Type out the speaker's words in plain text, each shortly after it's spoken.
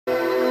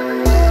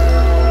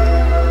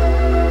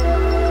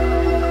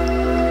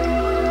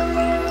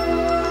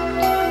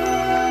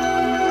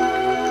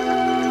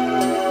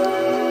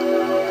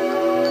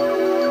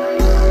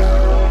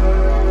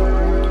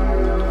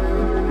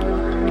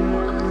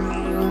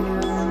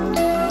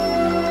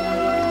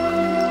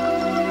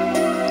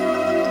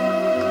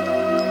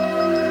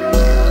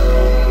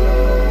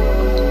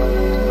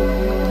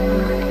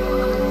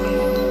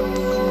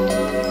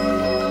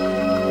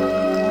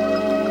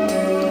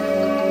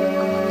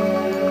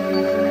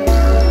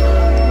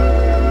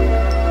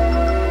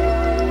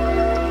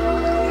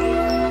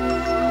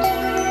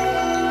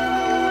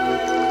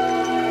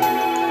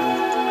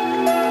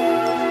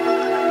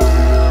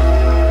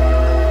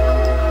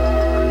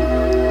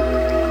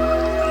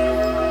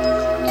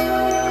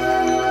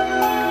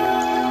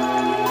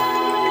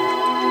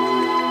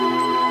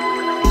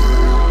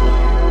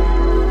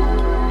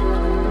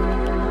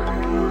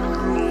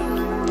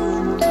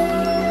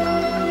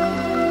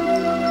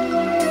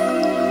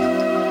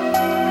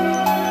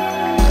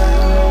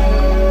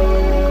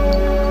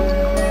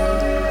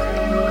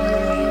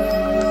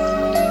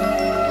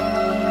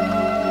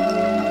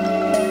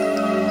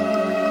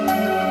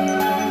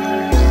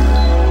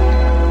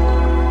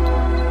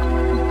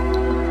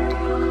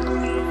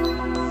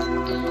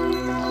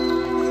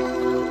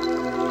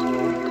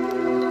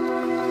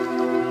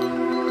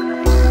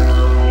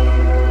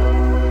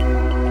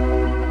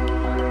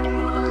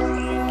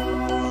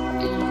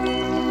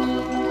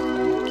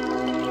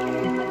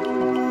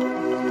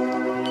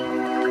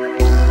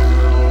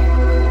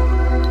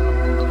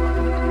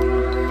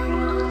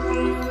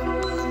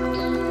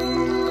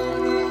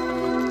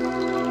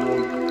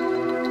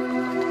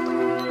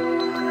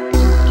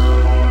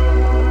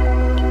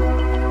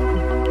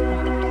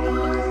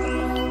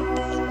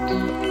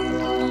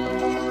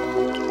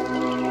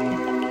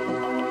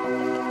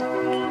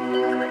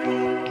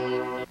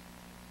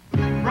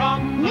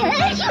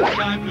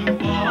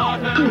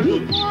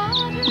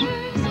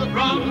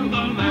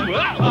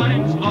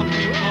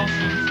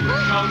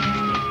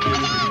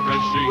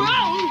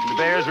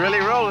bear's really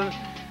rolling.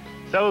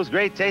 So's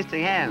great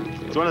tasting Hamm.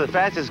 It's one of the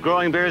fastest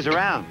growing beers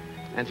around.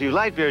 And for you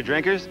light beer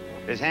drinkers,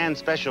 there's Hamm's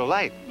Special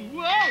Light.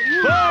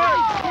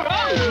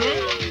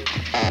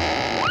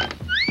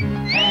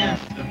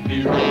 Hamm's the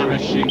beer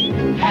refreshing.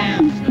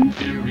 Hamm's the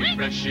beer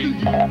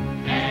refreshing.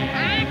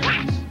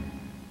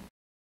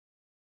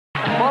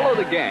 Follow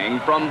the gang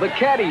from the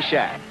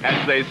Caddyshack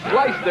as they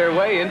slice their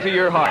way into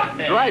your heart,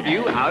 drive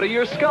you out of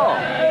your skull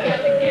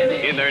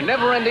in their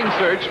never-ending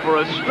search for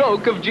a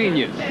stroke of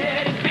genius.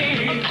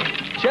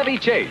 Chevy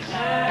Chase,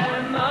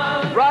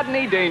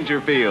 Rodney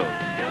Dangerfield.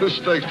 This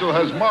steak still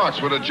has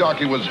marks where the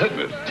jockey was hitting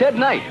it. Ted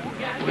Knight.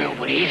 Well,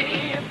 what is it?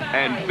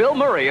 And Bill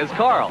Murray as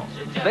Carl.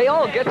 They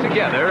all get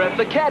together at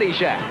the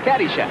Caddyshack.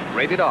 Caddyshack,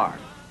 rated R.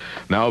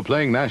 Now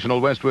playing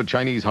National Westwood,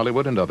 Chinese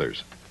Hollywood, and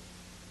others.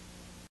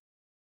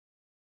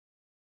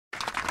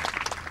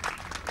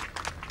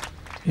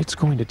 It's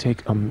going to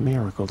take a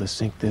miracle to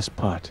sink this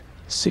putt.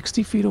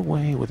 60 feet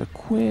away with a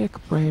quick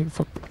break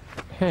for...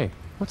 Hey,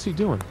 what's he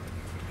doing?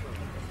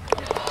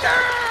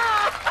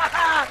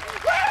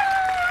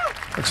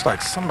 Looks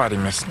like somebody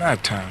missed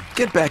that time.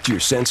 Get back to your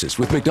senses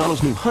with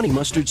McDonald's new Honey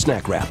Mustard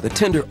Snack Wrap. The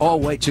tender,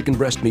 all-white chicken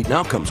breast meat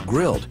now comes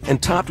grilled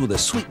and topped with a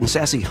sweet and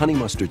sassy honey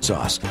mustard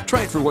sauce.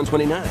 Try it for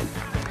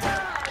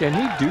 $1.29. Can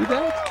he do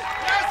that?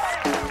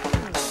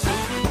 Yes!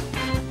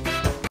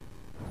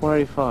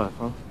 185,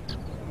 huh?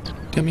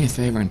 Do me a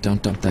favor and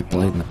don't dump that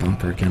blade in the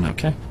bumper again,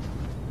 okay?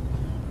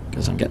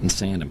 Because I'm getting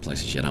sand in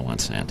places you don't want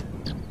sand.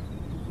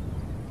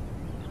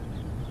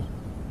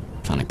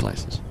 Funny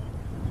places.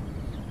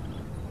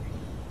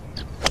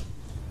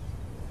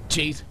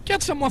 Jeez,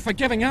 get some more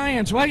forgiving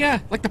irons, will ya?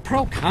 Like the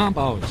Pro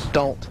Combos.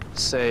 Don't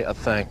say a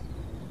thing.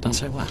 Don't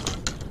say what?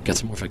 Get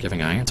some more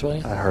forgiving irons, will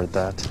ya? I heard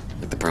that.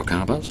 Like the Pro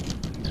Combos?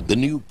 The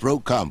new Pro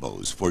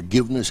Combos,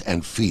 forgiveness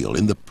and feel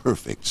in the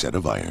perfect set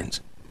of irons.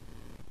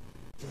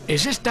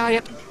 Is this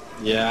diet?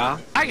 Yeah?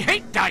 I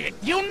hate diet.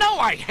 You know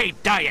I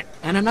hate diet.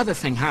 And another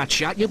thing,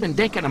 Hotshot, you've been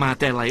dinking them out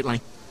there lately.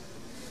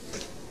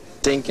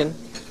 Dinkin'?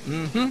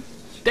 Mm-hmm.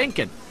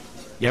 Dinking.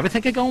 You ever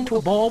think of going to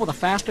a ball with a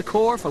faster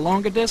core for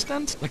longer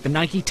distance? Like the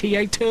Nike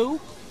TA2?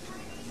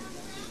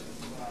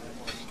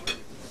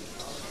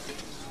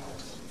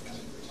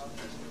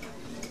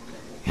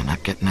 You're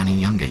not getting any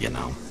younger, you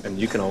know. And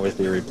you can always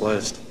be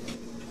replaced.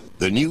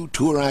 The new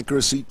Tour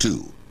Accuracy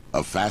 2,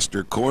 a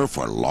faster core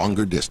for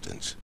longer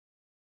distance.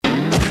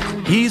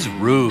 He's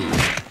rude.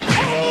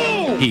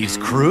 He's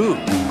crude.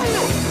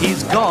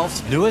 He's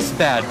golf's newest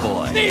bad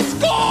boy. He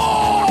scores!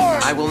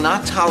 I will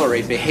not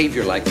tolerate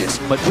behavior like this.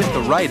 But with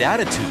the right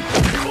attitude.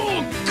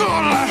 Oh,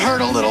 God, that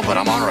hurt a little, but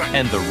I'm all right.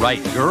 And the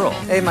right girl.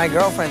 Hey, my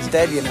girlfriend's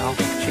dead, you know.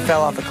 She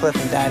fell off a cliff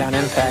and died on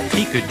impact.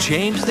 He could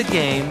change the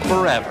game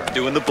forever.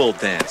 Doing the bull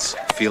dance,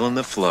 feeling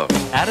the flow.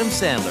 Adam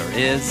Sandler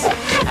is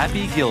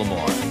Happy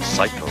Gilmore.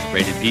 Psycho,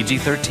 rated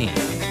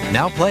PG-13.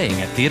 Now playing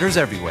at theaters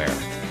everywhere.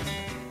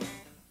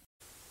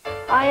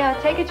 I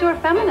take it you're a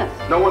feminist.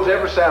 No one's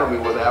ever saddled me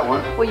with that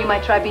one. Well, you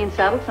might try being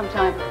saddled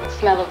sometime.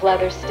 Smell of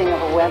leather, sting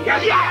of a web.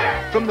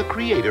 Yeah! From the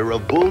creator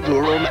of Bull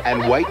Durham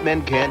and White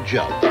Men Can't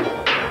Jump.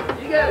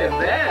 You got it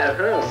bad,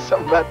 huh?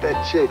 Something about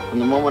that chick. From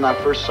the moment I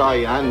first saw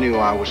you, I knew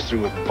I was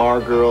through with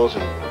bar girls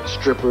and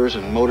strippers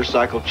and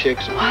motorcycle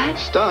chicks. What?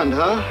 Stunned,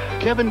 huh?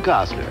 Kevin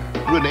Costner,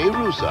 Rene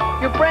Russo.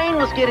 Your brain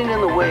was getting in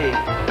the way.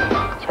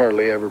 It's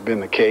hardly ever been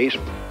the case.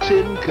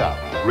 Tin Cup,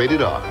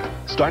 rated R.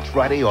 Starts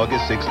Friday,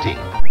 August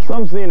 16th.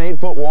 Some see an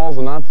 8-foot wall as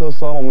a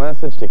not-so-subtle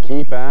message to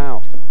keep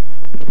out.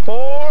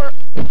 4.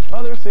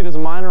 Others see it as a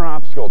minor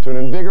obstacle to an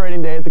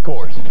invigorating day at the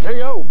course. Here you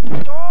go.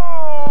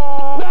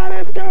 Oh! That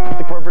is good!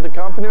 The corporate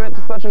accompaniment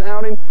to such an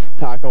outing,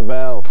 Taco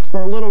Bell.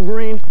 For a little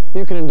green,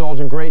 you can indulge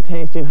in great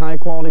tasting,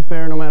 high-quality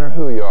fare no matter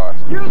who you are.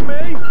 Excuse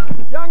me,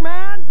 young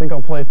man. Think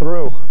I'll play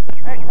through.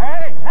 Hey,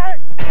 hey, hey!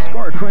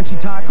 Score a crunchy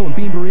taco and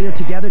bean burrito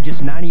together,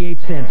 just 98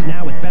 cents.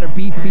 Now with better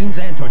beef, beans,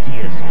 and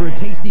tortillas. For a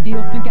tasty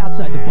deal, think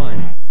outside the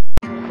bun.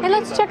 Hey,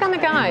 let's check on the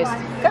guys.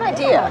 Good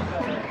idea.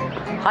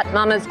 Hot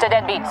mamas to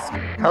deadbeats.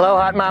 Hello,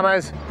 hot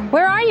mamas.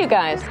 Where are you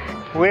guys?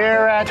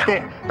 We're at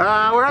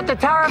the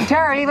Tower of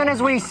Terror even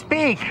as we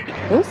speak.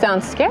 Ooh,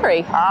 sounds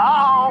scary.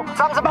 Oh,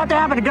 something's about to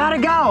happen. Gotta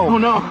go. Oh,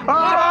 no.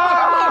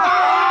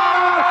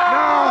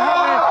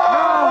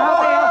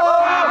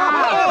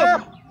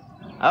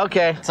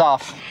 Okay, it's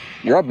off.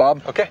 You're up,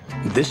 Bob. Okay.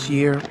 This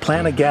year,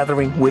 plan a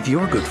gathering with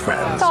your good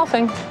friends.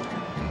 Golfing.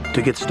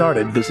 To get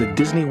started, visit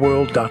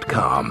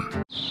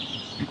DisneyWorld.com.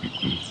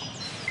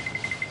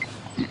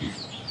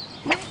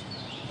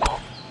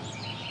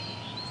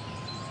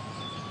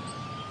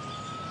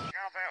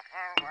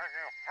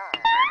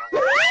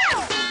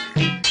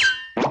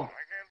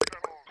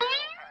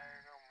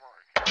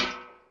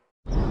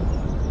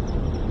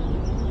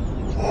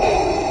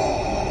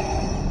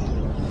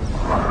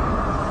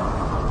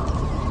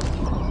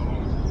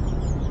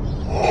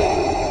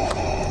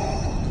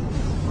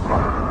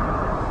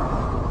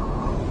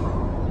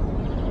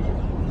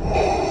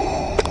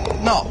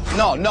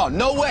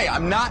 No way.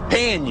 I'm not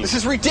paying you. This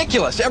is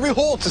ridiculous. Every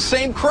hole, it's the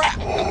same crap.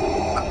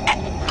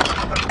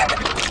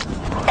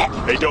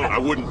 Hey, don't. I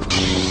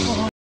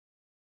wouldn't.